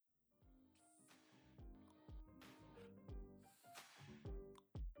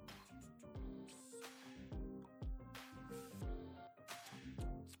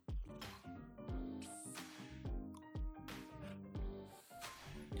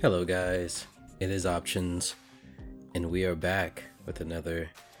Hello, guys. It is Options, and we are back with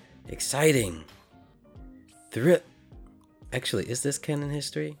another exciting thrill. Actually, is this canon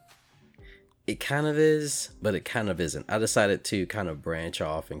history? It kind of is, but it kind of isn't. I decided to kind of branch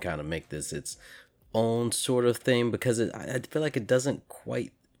off and kind of make this its own sort of thing because I feel like it doesn't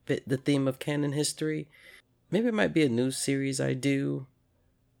quite fit the theme of canon history. Maybe it might be a new series I do,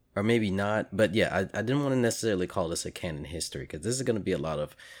 or maybe not. But yeah, I didn't want to necessarily call this a canon history because this is going to be a lot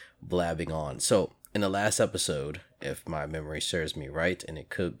of blabbing on. So in the last episode, if my memory serves me right, and it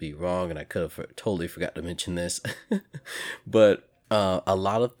could be wrong, and I could have totally forgot to mention this, but a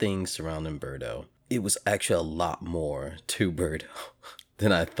lot of things surrounding Birdo. It was actually a lot more to Birdo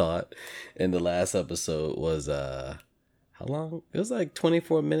than I thought. And the last episode was how long? It was like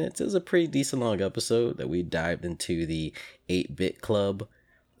 24 minutes. It was a pretty decent long episode that we dived into the 8-bit club.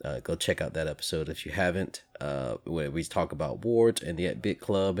 Go check out that episode if you haven't, where we talk about Wart and the 8-bit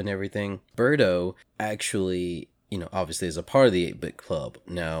club and everything. Birdo actually, obviously is a part of the 8-bit club.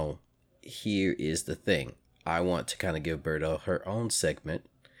 Now, here is the thing. I want to kind of give Birdo her own segment,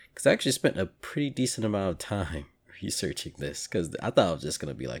 because I actually spent a pretty decent amount of time researching this, because I thought it was just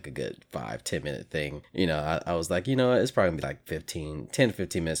going to be like a good 5-10 minute thing. I was like, it's probably going to be like 10 to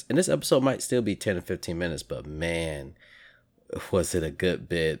 15 minutes. And this episode might still be 10 to 15 minutes, but man, was it a good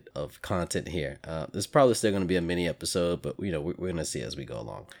bit of content here. There's probably still going to be a mini episode, but we're going to see as we go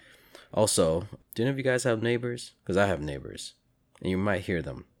along. Also, do any of you guys have neighbors? Because I have neighbors, and you might hear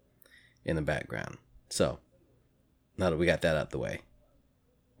them in the background. So now that we got that out the way,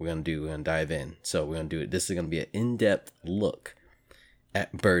 we're going to dive in. So we're going to do it. This is going to be an in-depth look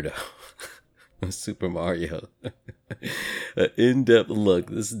at Birdo. Super Mario. An in-depth look.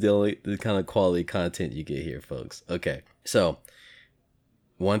 This is the kind of quality content you get here, folks. Okay, so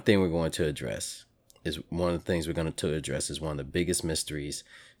one thing we're going to address is one of the biggest mysteries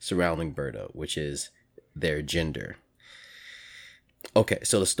surrounding Birdo, which is their gender. Okay,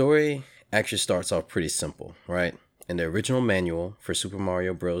 so the story actually starts off pretty simple, right? In the original manual for Super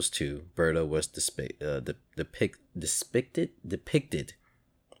Mario Bros. 2, Birdo was depicted.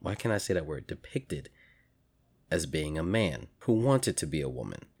 Why can't I say that word? Depicted as being a man who wanted to be a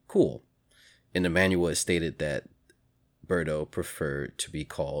woman. Cool. In the manual, it stated that Birdo preferred to be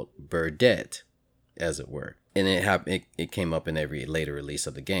called Birdette, as it were. And it came up in every later release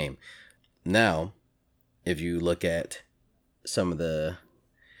of the game. Now, if you look at some of the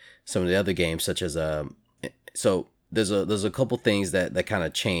other games, such as so there's a couple things that kind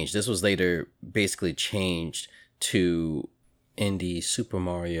of changed. This was later basically changed to in the Super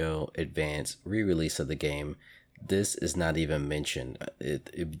Mario Advance re-release of the game. This is not even mentioned.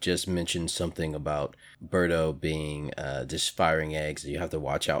 It just mentions something about Birdo being just firing eggs. You have to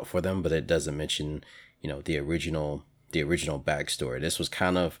watch out for them, but it doesn't mention, the original backstory. This was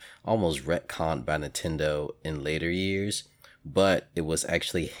kind of almost retconned by Nintendo in later years, but it was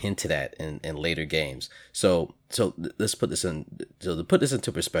actually hinted at in later games. So let's put this in. So to put this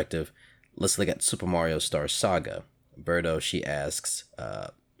into perspective, let's look at Super Mario Star Saga. Birdo, she asks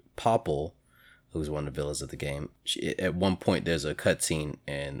Popple, who's one of the villains of the game. At one point, there's a cutscene,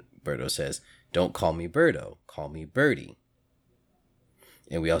 and Birdo says, "Don't call me Birdo, call me Birdie."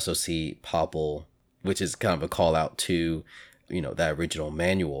 And we also see Popple, which is kind of a call out to, that original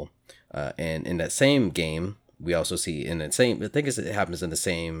manual. And in that same game, we also see I think it happens in the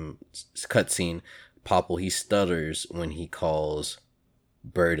same cutscene, Popple, he stutters when he calls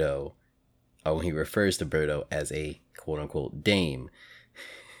Birdo, or when he refers to Birdo as a quote unquote dame.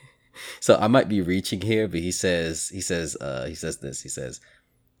 So I might be reaching here, but he says this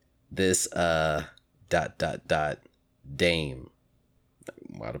dame.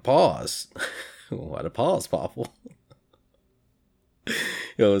 Why the pause? Why the pause, Popple?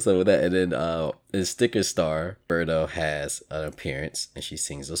 So with that, and then in Sticker Star, Birdo has an appearance and she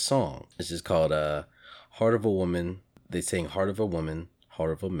sings a song. It's just called Heart of a Woman. They sing Heart of a Woman,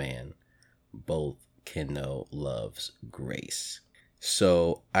 Heart of a Man, both can know love's grace.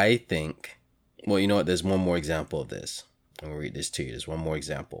 So I think, well, you know what? There's one more example of this. I'm going to read this to you. There's one more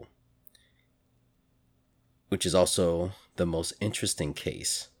example, which is also the most interesting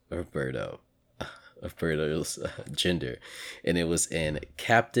case of Birdo's gender. And it was in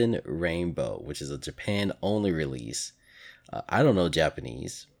Captain Rainbow, which is a Japan-only release. I don't know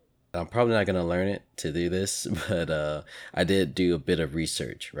Japanese. I'm probably not going to learn it to do this, but I did do a bit of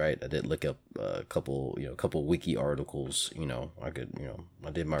research, right? I did look up a couple wiki articles, I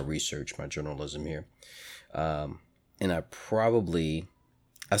did my research, my journalism here. And I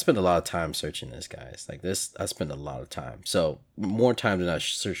spent a lot of time searching this, guys. Like this, I spent a lot of time. So more time than I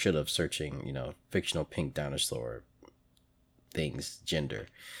should have searching, fictional pink dinosaur thing's gender,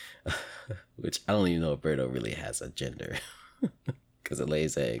 which I don't even know if Birdo really has a gender because it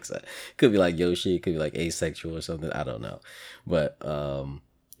lays eggs. It could be like Yoshi, it could be like asexual or something. I don't know, but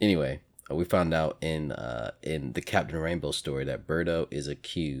anyway, we found out in the Captain Rainbow story that Birdo is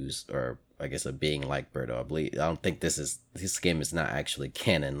accused, or I guess, of being like Birdo. I don't think this game is not actually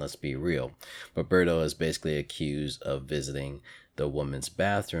canon. Let's be real, but Birdo is basically accused of visiting the woman's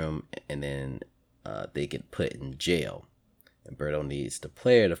bathroom, and then they get put in jail. And Birdo needs the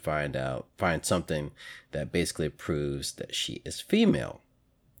player to find something that basically proves that she is female.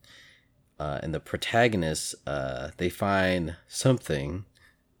 And the protagonists, they find something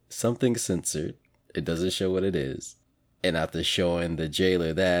censored. It doesn't show what it is. And after showing the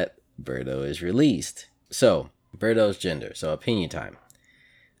jailer that, Birdo is released. So, Birdo's gender. So, opinion time.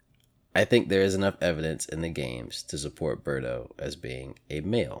 I think there is enough evidence in the games to support Birdo as being a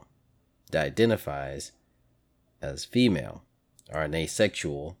male that identifies as female, or an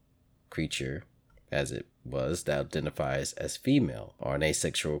asexual creature, as it was, that identifies as female, or an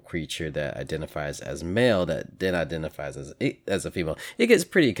asexual creature that identifies as male that then identifies as a female. It gets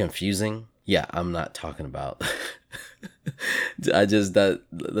pretty confusing. Yeah, I'm not talking about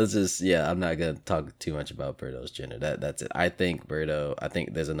I'm not gonna talk too much about Birdo's gender. That's it. I think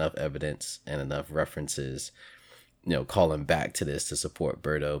there's enough evidence and enough references, calling back to this to support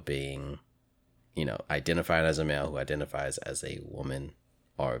Birdo being, identified as a male who identifies as a woman,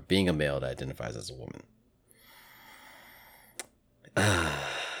 or being a male that identifies as a woman.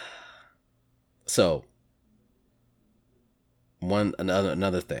 So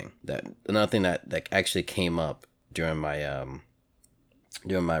another thing that actually came up during my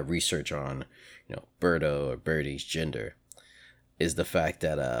research on Birdo or Birdie's gender is the fact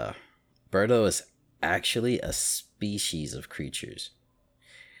that Birdo is actually a species of creatures.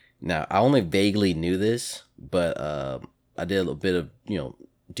 Now, I only vaguely knew this, but I did a little bit of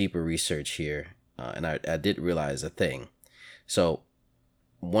deeper research here, and I did realize a thing. So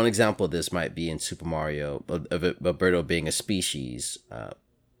one example of this might be in Super Mario, of Birdo being a species,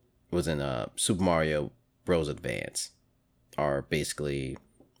 was in Super Mario Bros. Advance, or basically,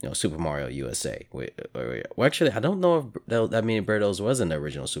 Super Mario USA. Well, actually, I don't know if that many Birdos was in the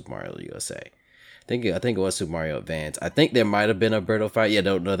original Super Mario USA. I think it was Super Mario Advance. I think there might have been a Birdo fight. Yeah,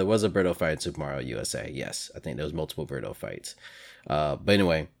 no, there was a Birdo fight in Super Mario USA. Yes, I think there was multiple Birdo fights. But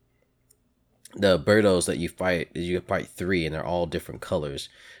anyway, the Birdos that you fight 3, and they're all different colors.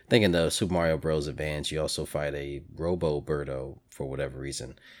 I think in the Super Mario Bros. Advance, you also fight a Robo Birdo for whatever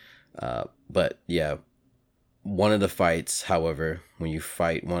reason. But yeah, one of the fights, however, when you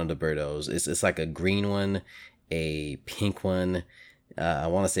fight one of the Birdos, it's like a green one, a pink one, I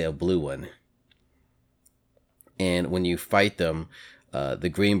want to say a blue one. And when you fight them, the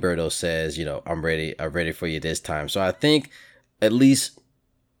green Birdo says, I'm ready for you this time. So I think at least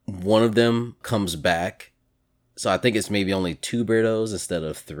one of them comes back. So I think it's maybe only 2 Birdos instead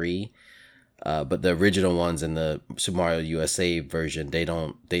of 3. But the original ones in the Super Mario USA version,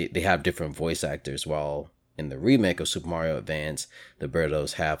 they have different voice actors, while in the remake of Super Mario Advance, the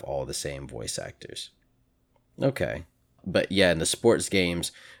Birdos have all the same voice actors. Okay. But yeah, in the sports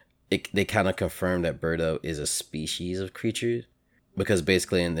games, they kind of confirm that Birdo is a species of creature, because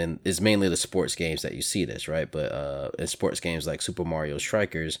basically, and then it's mainly the sports games that you see this, right? But in sports games like Super Mario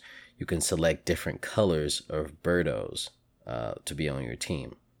Strikers, you can select different colors of Birdos to be on your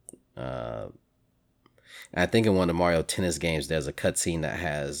team. I think in one of the Mario Tennis games, there's a cutscene that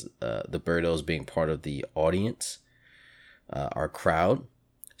has the Birdos being part of the audience, our crowd.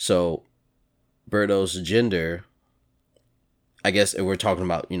 So Birdo's gender, I guess if we're talking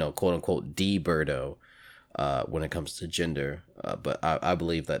about, quote unquote, D-Birdo, when it comes to gender. But I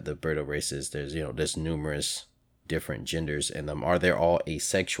believe that the Birdo races, there's numerous different genders in them. Are they all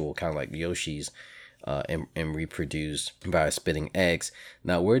asexual, kind of like Yoshi's, and reproduce by spitting eggs?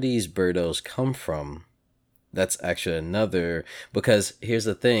 Now, where these Birdos come from, that's actually another, because here's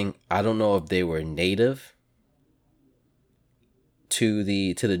the thing, I don't know if they were native to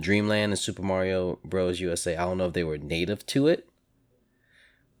the Dreamland in Super Mario Bros. USA. I don't know if they were native to it,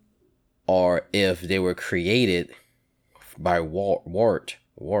 or if they were created by Wart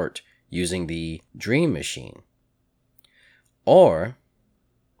using the Dream Machine. Or,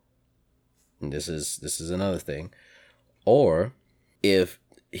 and this is another thing, or if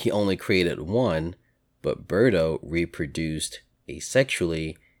he only created one, but Birdo reproduced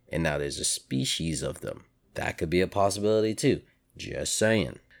asexually, and now there's a species of them. That could be a possibility too. Just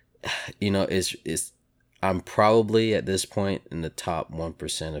saying. I'm probably at this point in the top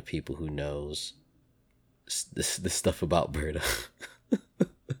 1% of people who knows this stuff about Birdo.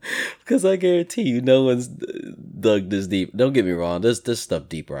 Because I guarantee you, no one's dug this deep. Don't get me wrong. There's stuff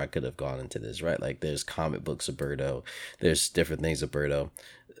deeper I could have gone into this, right? Like there's comic books of Birdo. There's different things of Birdo.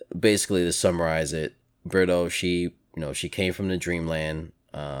 Basically, to summarize it, Birdo, she came from the Dreamland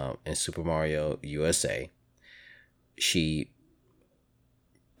in Super Mario USA.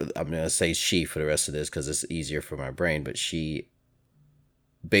 I'm gonna say she for the rest of this because it's easier for my brain, but she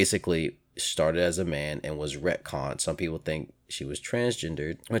basically started as a man and was retconned. Some people think she was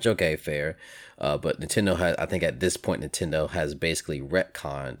transgendered, which okay, fair. But Nintendo has, I think at this point, Nintendo has basically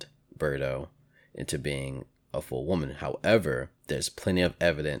retconned Birdo into being a full woman. However, there's plenty of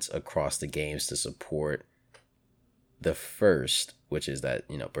evidence across the games to support the first, which is that,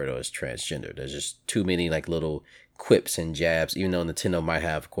 Birdo is transgender. There's just too many like little quips and jabs, even though Nintendo might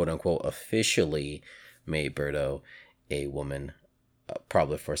have quote unquote officially made Birdo a woman.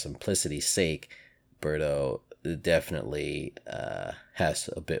 Probably for simplicity's sake, Birdo definitely has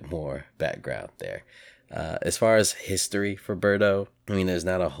a bit more background there. As far as history for Birdo, I mean, there's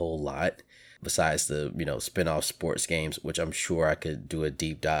not a whole lot besides the spin-off sports games, which I'm sure I could do a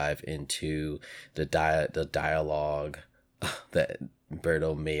deep dive into the dialogue that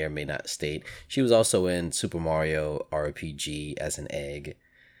Birdo may or may not state. She was also in Super Mario RPG as an egg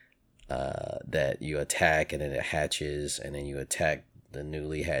that you attack and then it hatches and then you attack the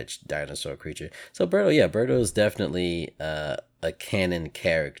newly hatched dinosaur creature. So Birdo is definitely a canon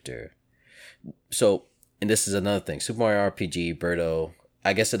character. So, and this is another thing, Super Mario RPG, Birdo,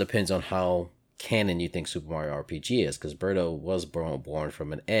 I guess it depends on how canon you think Super Mario RPG is, because Birdo was born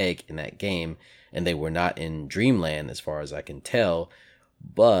from an egg in that game, and they were not in Dreamland as far as I can tell.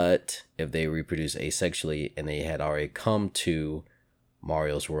 But if they reproduce asexually and they had already come to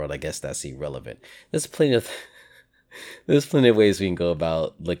Mario's world, I guess that's irrelevant. There's plenty of ways we can go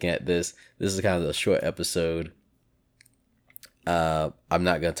about looking at this. This is kind of a short episode. I'm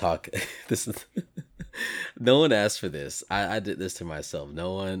not gonna talk. This is no one asked for this. I did this to myself.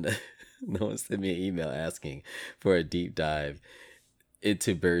 No one sent me an email asking for a deep dive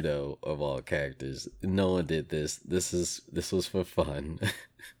into Birdo of all characters. No one did this. This was for fun.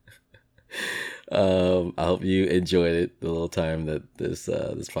 I hope you enjoyed it. The little time that this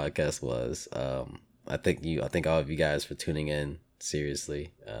podcast was. I thank all of you guys for tuning in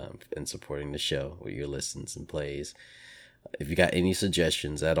seriously and supporting the show with your listens and plays. If you got any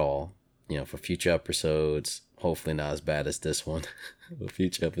suggestions at all, for future episodes, hopefully not as bad as this one, for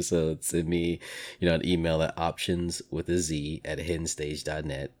future episodes, send me, an email at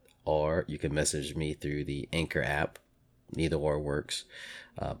options@hiddenstage.net, or you can message me through the Anchor app. Neither or works.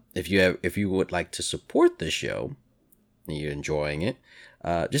 If you would like to support the show and you're enjoying it,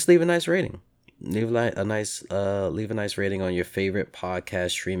 just leave a nice rating. Leave a nice rating on your favorite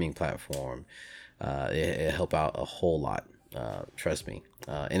podcast streaming platform. It help out a whole lot. Trust me.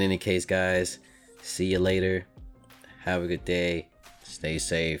 In any case, guys, see you later. Have a good day. Stay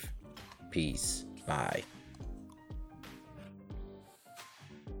safe. Peace. Bye.